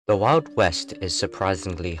The Wild West is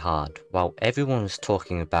surprisingly hard. While everyone was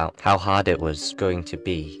talking about how hard it was going to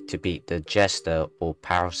be to beat the Jester or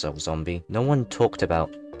Parasol zombie, no one talked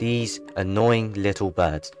about these annoying little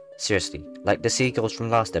birds. Seriously, like the seagulls from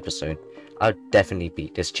last episode, I'd definitely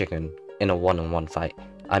beat this chicken in a one-on-one fight.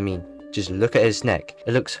 I mean, just look at his neck,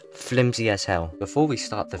 it looks flimsy as hell. Before we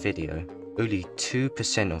start the video, only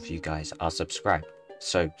 2% of you guys are subscribed.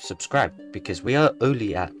 So subscribe, because we are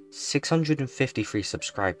only at 653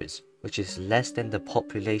 subscribers, which is less than the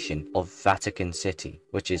population of Vatican City,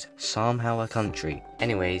 which is somehow a country.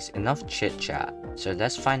 Anyways, enough chit chat, so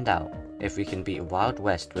let's find out if we can beat Wild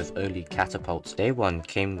West with only catapults. Day 1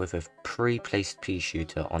 came with a pre-placed pea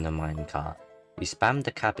shooter on a minecart. We spammed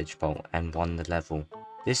the cabbage bolt and won the level.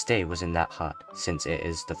 This day wasn't that hard, since it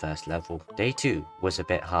is the first level. Day 2 was a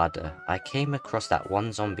bit harder. I came across that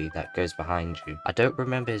one zombie that goes behind you. I don't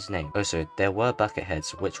remember his name. Also, there were bucket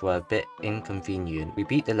heads, which were a bit inconvenient. We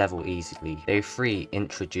beat the level easily. Day 3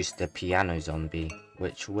 introduced the piano zombie,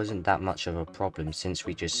 which wasn't that much of a problem since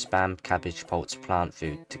we just spammed Cabbage Pult's plant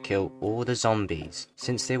food to kill all the zombies,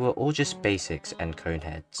 since they were all just basics and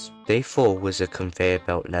coneheads. Day 4 was a conveyor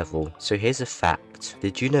belt level, so here's a fact.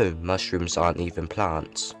 Did you know mushrooms aren't even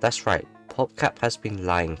plants? That's right, PopCap has been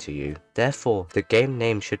lying to you. Therefore, the game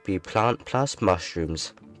name should be Plant plus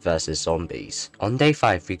Mushrooms versus Zombies. On day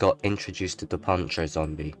 5 we got introduced to the Poncho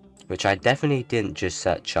zombie, which I definitely didn't just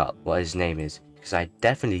search up what his name is, because I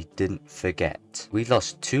definitely didn't forget. We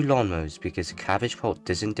lost 2 lawnmowers because Cabbage Pult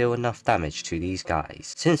doesn't deal enough damage to these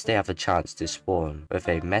guys, since they have a chance to spawn with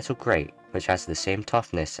a metal grate which has the same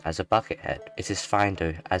toughness as a bucket head. It is fine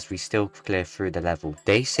though, as we still clear through the level.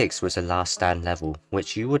 Day 6 was a last stand level,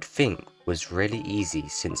 which you would think was really easy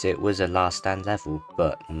since it was a last stand level,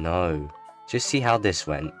 but no. Just see how this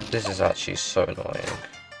went. This is actually so annoying.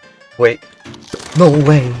 Wait. No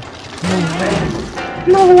way. No way.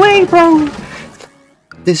 No way, bro.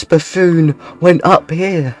 This buffoon went up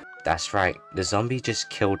here. That's right, the zombie just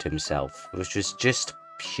killed himself, which was just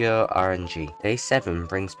pure RNG. Day 7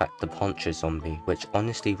 brings back the Poncho zombie, which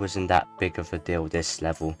honestly wasn't that big of a deal this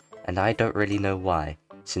level, and I don't really know why,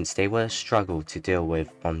 since they were a struggle to deal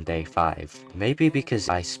with on day 5. Maybe because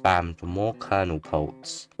I spammed more kernel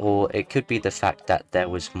pults, or it could be the fact that there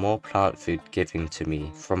was more plant food given to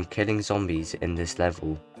me from killing zombies in this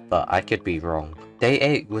level, but I could be wrong. Day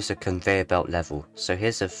 8 was a conveyor belt level, so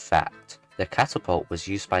here's a fact. The catapult was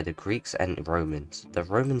used by the Greeks and Romans. The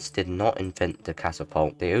Romans did not invent the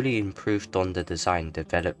catapult, they only improved on the design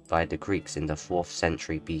developed by the Greeks in the 4th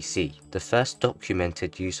century BC. The first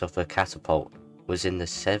documented use of a catapult was in the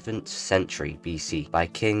 7th century BC by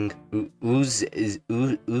King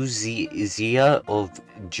Uzziah of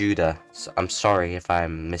Judah. So I'm sorry if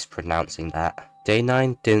I'm mispronouncing that. Day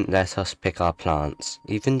 9 didn't let us pick our plants.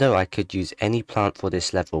 Even though I could use any plant for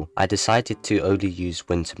this level, I decided to only use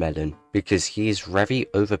Wintermelon, because he is very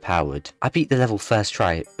overpowered. I beat the level first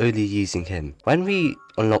try, only using him. When we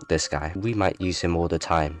unlock this guy, we might use him all the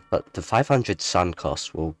time, but the 500 sun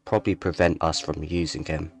cost will probably prevent us from using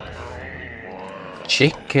him.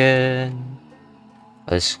 Chicken!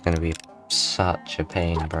 This is gonna be such a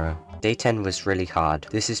pain, bro. Day 10 was really hard.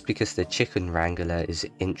 This is because the chicken wrangler is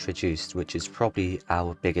introduced, which is probably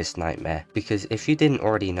our biggest nightmare. Because if you didn't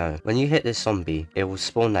already know, when you hit this zombie, it will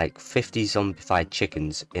spawn like 50 zombified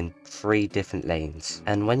chickens in 3 different lanes.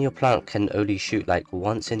 And when your plant can only shoot like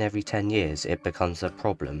once in every 10 years, it becomes a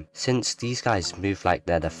problem, since these guys move like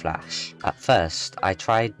they're the Flash. At first, I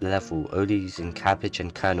tried the level only using cabbage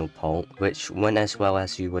and kernel pult, which went as well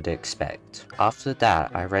as you would expect. After that,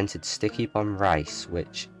 I rented sticky bomb rice,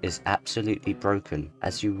 which is absolutely broken,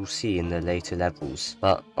 as you will see in the later levels,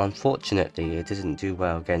 but unfortunately it doesn't do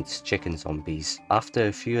well against chicken zombies. After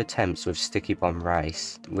a few attempts with sticky bomb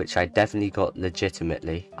rice, which I definitely got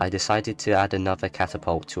legitimately, I decided to add another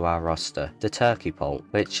catapult to our roster, the turkey pult,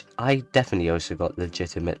 which I definitely also got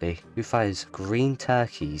legitimately, who fires green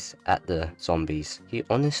turkeys at the zombies. He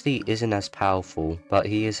honestly isn't as powerful, but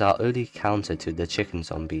he is our only counter to the chicken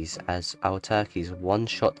zombies, as our turkeys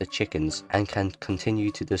one-shot the chickens and can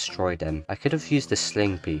continue to destroy them. I could have used a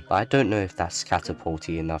sling pea, but I don't know if that's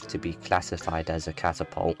catapulty enough to be classified as a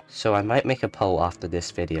catapult, so I might make a poll after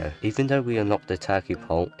this video. Even though we unlocked the turkey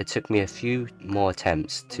pult, it took me a few more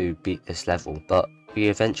attempts to beat this level, but we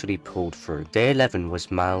eventually pulled through. Day 11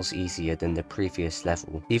 was miles easier than the previous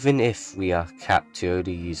level, even if we are capped to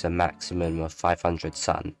only use a maximum of 500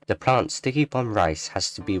 sun. The plant Sticky Bomb Rice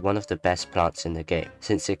has to be one of the best plants in the game,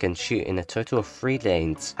 since it can shoot in a total of 3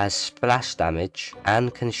 lanes, has splash damage,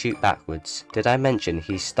 and can shoot backwards. Did I mention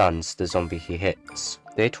he stuns the zombie he hits?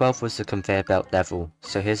 Day 12 was the conveyor belt level,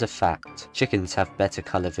 so here's a fact. Chickens have better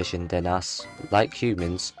color vision than us. Like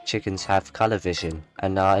humans, chickens have color vision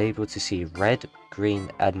and are able to see red,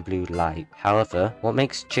 green and blue light. However, what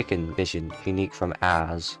makes chicken vision unique from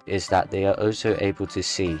ours is that they are also able to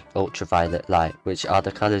see ultraviolet light, which are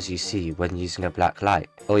the colors you see when using a black light.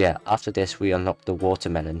 Oh yeah, after this we unlocked the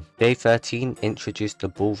watermelon. Day 13 introduced the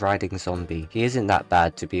bull riding zombie. He isn't that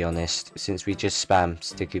bad to be honest, since we just spam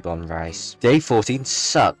Sticky Bomb Rice. Day 14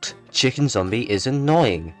 sucked. Chicken zombie is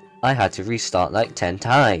annoying. I had to restart like 10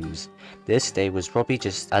 times. This day was probably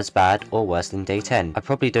just as bad or worse than day 10. I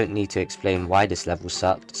probably don't need to explain why this level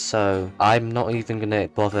sucked, so I'm not even gonna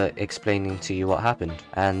bother explaining to you what happened.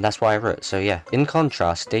 And that's why I wrote, so yeah. In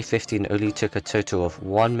contrast, day 15 only took a total of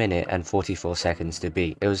 1 minute and 44 seconds to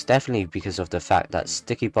beat. It was definitely because of the fact that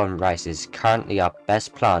Sticky Bomb Rice is currently our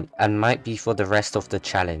best plant and might be for the rest of the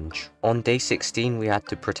challenge. On day 16 we had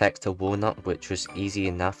to protect a walnut, which was easy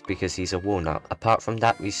enough because he's a walnut. Apart from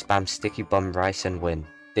that we spammed Sticky Bomb Rice and win.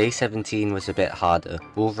 Day 17 was a bit harder.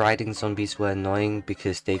 Bull riding zombies were annoying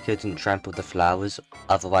because they couldn't trample the flowers,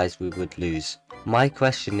 otherwise we would lose. My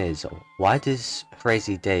question is, why does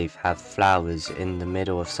Crazy Dave have flowers in the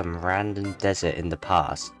middle of some random desert in the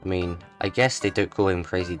past? I mean, I guess they don't call him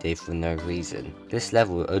Crazy Dave for no reason. This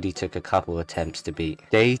level only took a couple attempts to beat.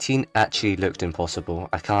 Day 18 actually looked impossible.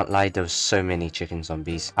 I can't lie, there was so many chicken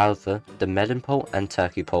zombies. However, the melon pult and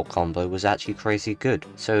turkey pult combo was actually crazy good,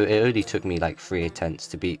 so it only took me like 3 attempts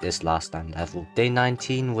to beat this last stand level. Day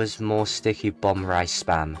 19 was more Sticky Bomb Rice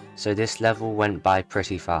spam, so this level went by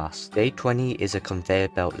pretty fast. Day 20 is a conveyor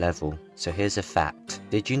belt level, so here's a fact.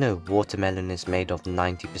 Did you know watermelon is made of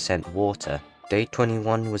 90% water? Day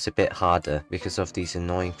 21 was a bit harder because of these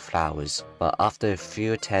annoying flowers, but after a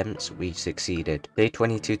few attempts we succeeded. Day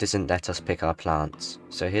 22 doesn't let us pick our plants,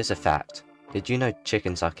 so here's a fact. Did you know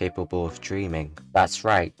chickens are capable of dreaming? That's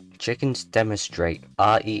right, chickens demonstrate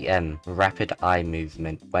REM, rapid eye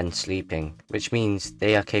movement, when sleeping, which means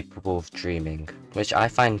they are capable of dreaming, which I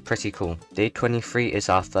find pretty cool. Day 23 is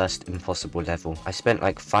our first impossible level. I spent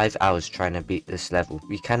like 5 hours trying to beat this level.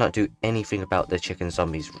 We cannot do anything about the chicken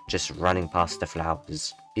zombies just running past the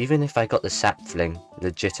flowers. Even if I got the sap fling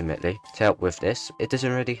legitimately to help with this, it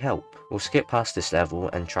doesn't really help. We'll skip past this level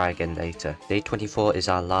and try again later. Day 24 is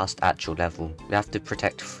our last actual level. We have to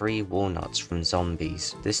protect 3 walnuts from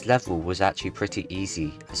zombies. This level was actually pretty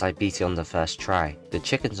easy as I beat it on the first try. The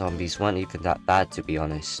chicken zombies weren't even that bad to be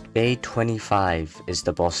honest. Day 25 is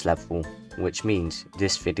the boss level, which means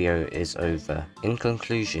this video is over. In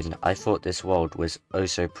conclusion, I thought this world was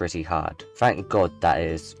also pretty hard. Thank God that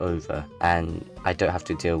it is over and I don't have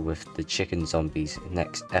to deal with the chicken zombies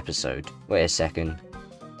next episode. Wait a second.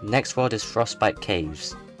 The next world is Frostbite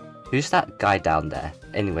Caves. Who's that guy down there?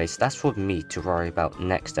 Anyways, that's for me to worry about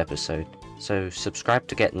next episode. So subscribe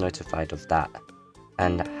to get notified of that.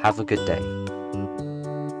 And have a good day.